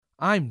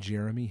I'm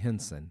Jeremy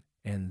Henson,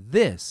 and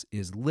this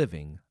is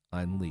Living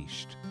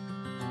Unleashed.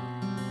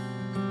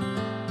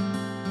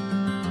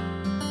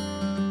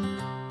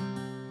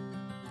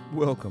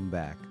 Welcome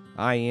back.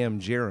 I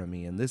am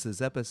Jeremy, and this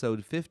is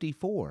episode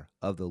 54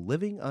 of the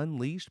Living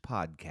Unleashed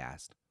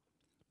podcast,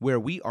 where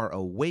we are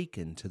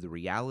awakened to the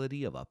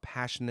reality of a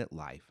passionate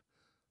life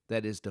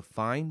that is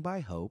defined by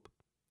hope,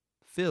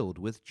 filled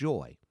with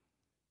joy,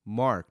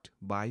 marked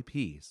by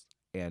peace,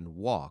 and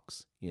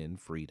walks in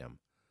freedom.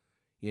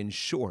 In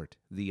short,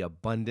 the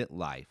abundant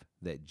life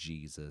that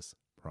Jesus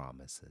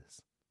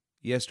promises.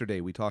 Yesterday,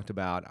 we talked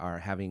about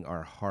having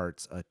our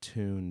hearts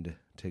attuned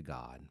to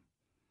God.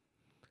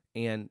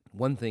 And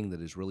one thing that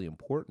is really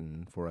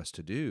important for us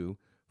to do,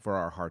 for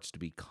our hearts to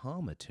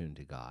become attuned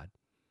to God,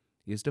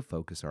 is to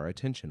focus our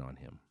attention on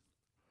Him.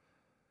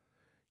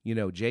 You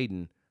know,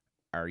 Jaden,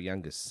 our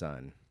youngest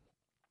son,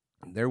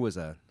 there was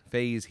a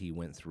phase he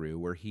went through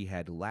where he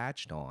had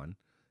latched on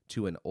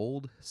to an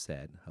old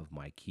set of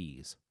my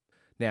keys.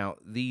 Now,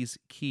 these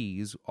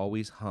keys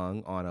always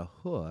hung on a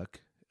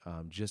hook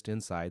just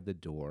inside the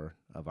door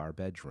of our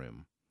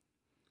bedroom.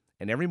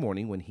 And every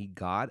morning when he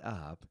got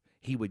up,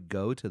 he would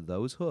go to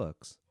those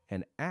hooks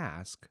and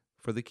ask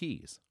for the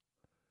keys.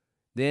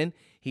 Then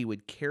he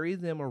would carry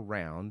them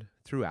around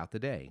throughout the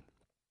day.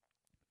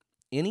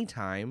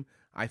 Anytime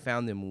I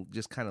found them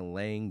just kind of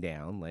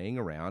laying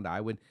around,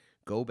 I would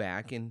go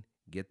back and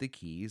get the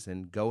keys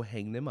and go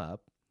hang them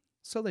up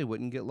so they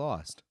wouldn't get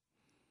lost.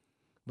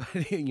 But,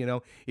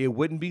 it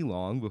wouldn't be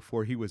long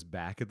before he was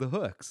back at the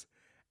hooks,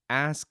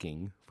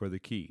 asking for the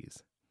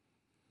keys.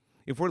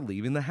 If we're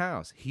leaving the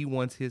house, he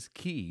wants his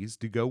keys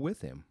to go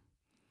with him.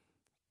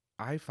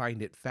 I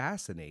find it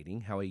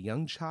fascinating how a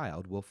young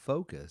child will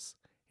focus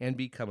and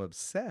become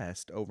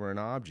obsessed over an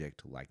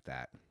object like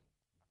that.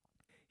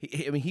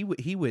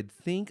 He would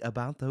think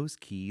about those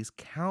keys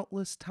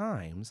countless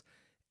times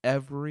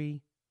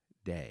every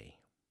day.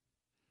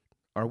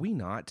 Are we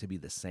not to be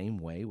the same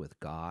way with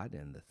God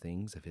and the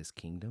things of His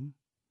kingdom?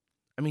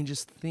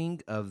 Just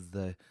think of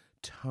the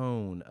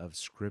tone of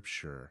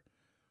Scripture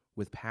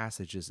with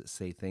passages that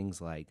say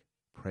things like,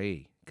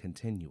 pray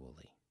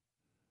continually.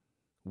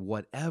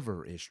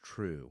 Whatever is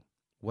true,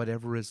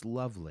 whatever is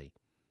lovely,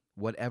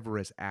 whatever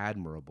is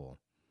admirable,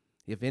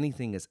 if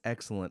anything is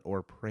excellent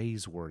or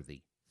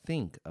praiseworthy,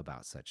 think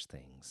about such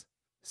things.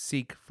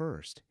 Seek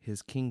first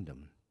His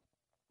kingdom.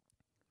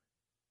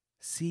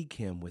 Seek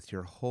Him with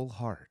your whole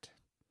heart.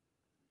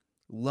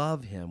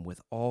 Love Him with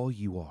all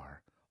you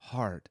are,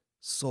 heart,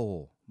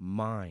 soul,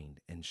 mind,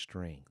 and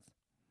strength.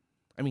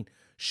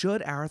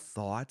 Should our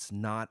thoughts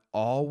not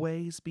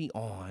always be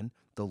on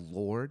the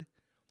Lord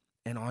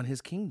and on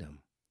His kingdom?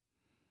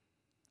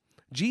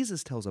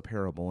 Jesus tells a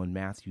parable in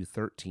Matthew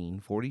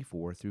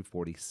 13:44 through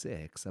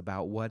 46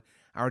 about what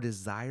our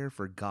desire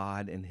for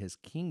God and His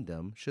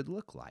kingdom should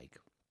look like.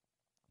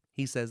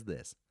 He says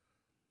this,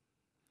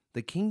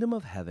 "The kingdom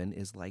of heaven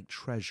is like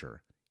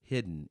treasure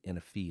hidden in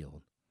a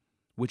field,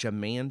 which a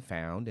man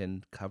found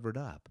and covered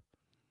up.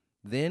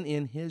 Then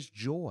in his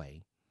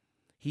joy,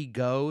 he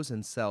goes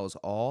and sells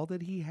all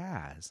that he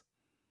has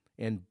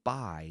and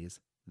buys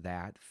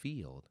that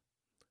field.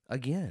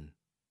 Again,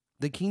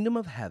 the kingdom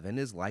of heaven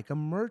is like a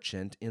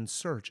merchant in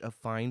search of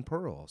fine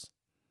pearls,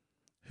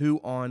 who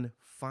on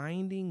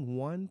finding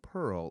one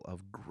pearl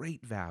of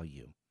great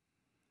value,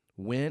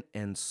 went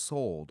and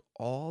sold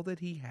all that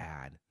he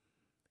had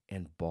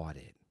and bought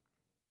it."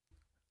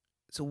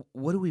 So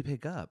what do we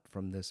pick up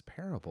from this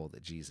parable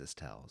that Jesus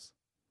tells?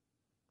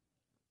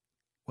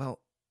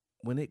 Well,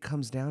 when it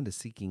comes down to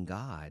seeking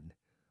God,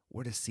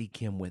 we're to seek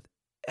Him with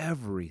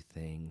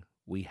everything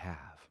we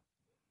have.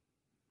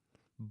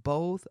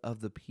 Both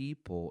of the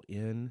people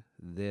in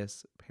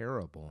this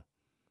parable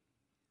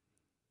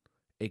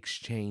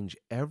exchange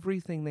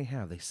everything they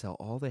have. They sell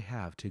all they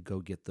have to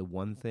go get the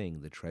one thing,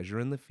 the treasure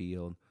in the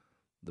field,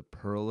 the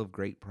pearl of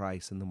great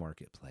price in the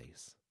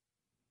marketplace.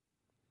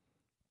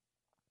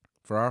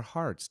 For our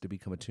hearts to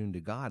become attuned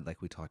to God,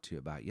 like we talked to you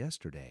about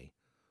yesterday,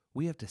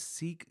 we have to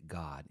seek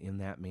God in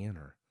that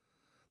manner.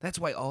 That's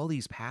why all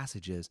these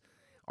passages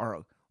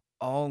are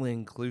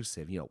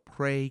all-inclusive.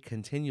 Pray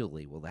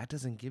continually. Well, that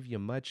doesn't give you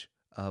much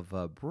of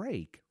a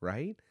break,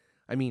 right?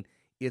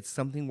 It's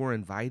something we're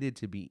invited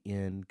to be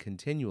in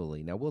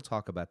continually. Now, we'll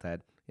talk about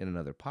that in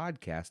another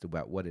podcast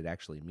about what it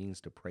actually means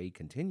to pray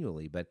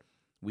continually, but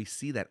we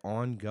see that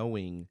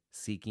ongoing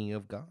seeking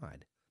of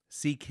God.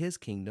 Seek His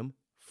kingdom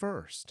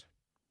first.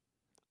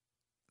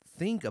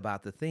 Think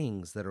about the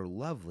things that are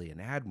lovely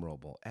and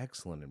admirable,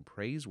 excellent and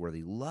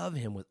praiseworthy. Love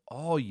Him with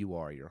all you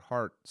are, your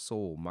heart,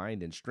 soul,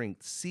 mind, and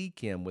strength. Seek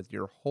Him with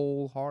your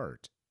whole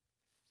heart.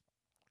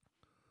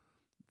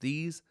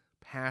 These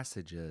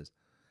passages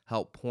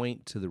help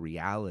point to the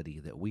reality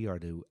that we are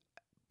to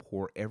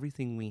pour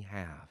everything we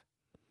have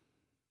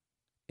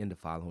into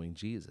following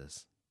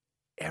Jesus.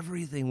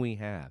 Everything we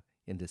have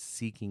into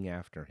seeking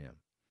after Him.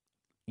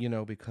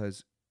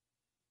 Because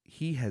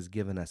He has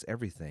given us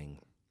everything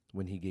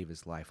when He gave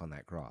His life on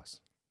that cross.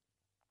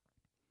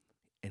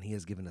 And He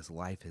has given us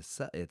life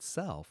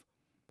itself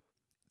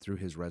through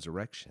His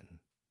resurrection.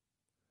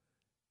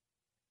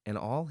 And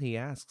all he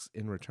asks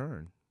in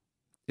return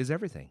is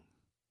everything.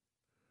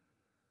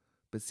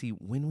 But see,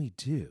 when we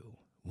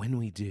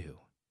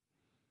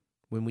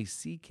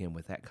seek him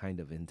with that kind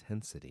of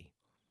intensity,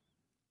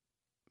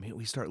 man,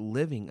 we start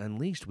living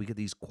unleashed. We get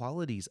these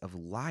qualities of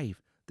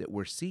life that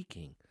we're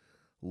seeking: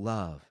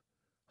 love,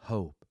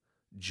 hope,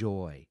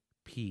 joy,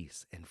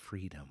 peace, and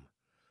freedom.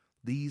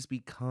 These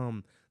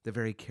become the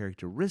very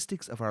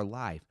characteristics of our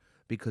life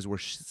because we're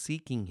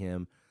seeking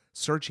him,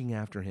 searching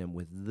after him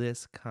with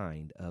this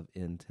kind of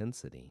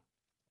intensity.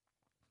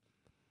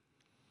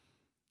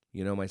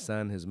 You know, my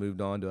son has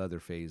moved on to other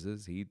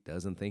phases. He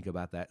doesn't think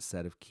about that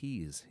set of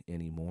keys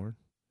anymore.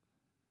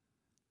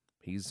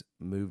 He's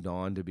moved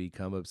on to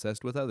become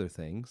obsessed with other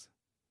things.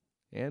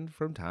 And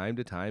from time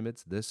to time,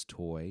 it's this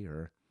toy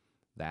or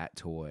that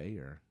toy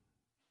or,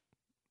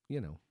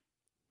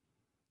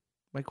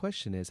 My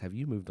question is, have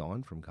you moved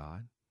on from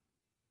God?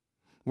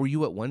 Were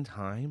you at one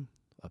time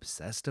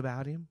obsessed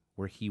about him,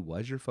 where he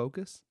was your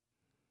focus?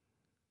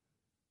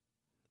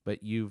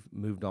 But you've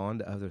moved on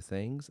to other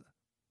things?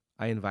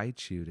 I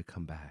invite you to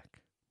come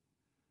back.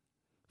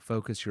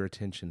 Focus your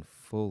attention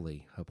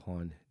fully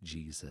upon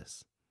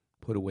Jesus.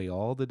 Put away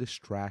all the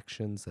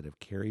distractions that have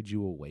carried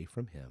you away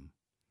from him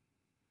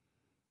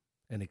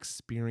and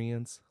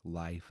experience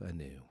life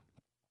anew.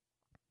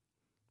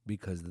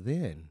 Because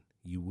then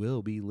you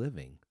will be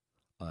living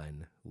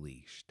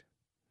unleashed.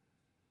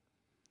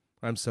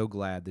 I'm so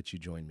glad that you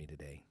joined me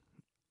today.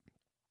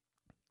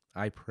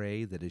 I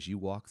pray that as you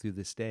walk through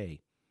this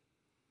day,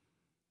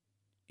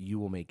 you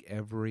will make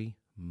every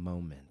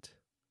moment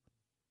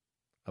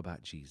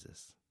about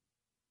Jesus.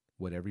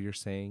 Whatever you're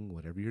saying,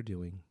 whatever you're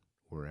doing,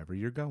 wherever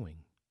you're going,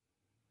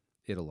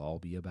 it'll all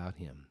be about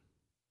him.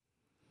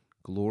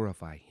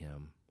 Glorify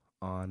him,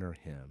 honor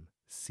him,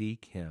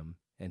 seek him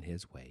and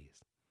his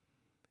ways,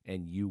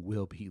 and you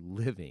will be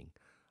living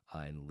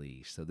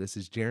unleashed. So this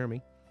is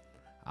Jeremy.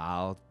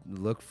 I'll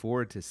look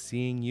forward to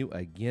seeing you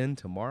again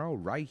tomorrow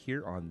right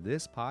here on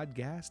this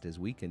podcast as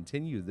we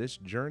continue this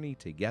journey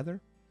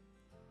together.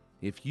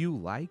 If you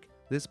like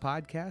this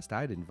podcast,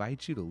 I'd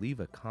invite you to leave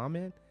a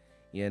comment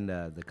in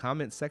the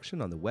comment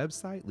section on the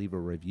website. Leave a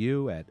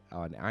review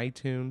on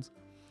iTunes.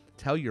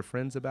 Tell your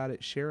friends about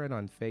it. Share it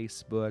on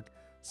Facebook.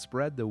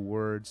 Spread the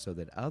word so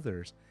that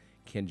others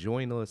can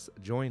join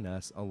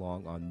us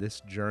along on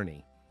this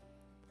journey.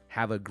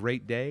 Have a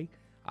great day.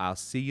 I'll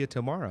see you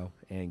tomorrow,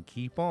 and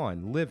keep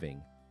on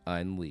living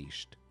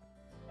unleashed.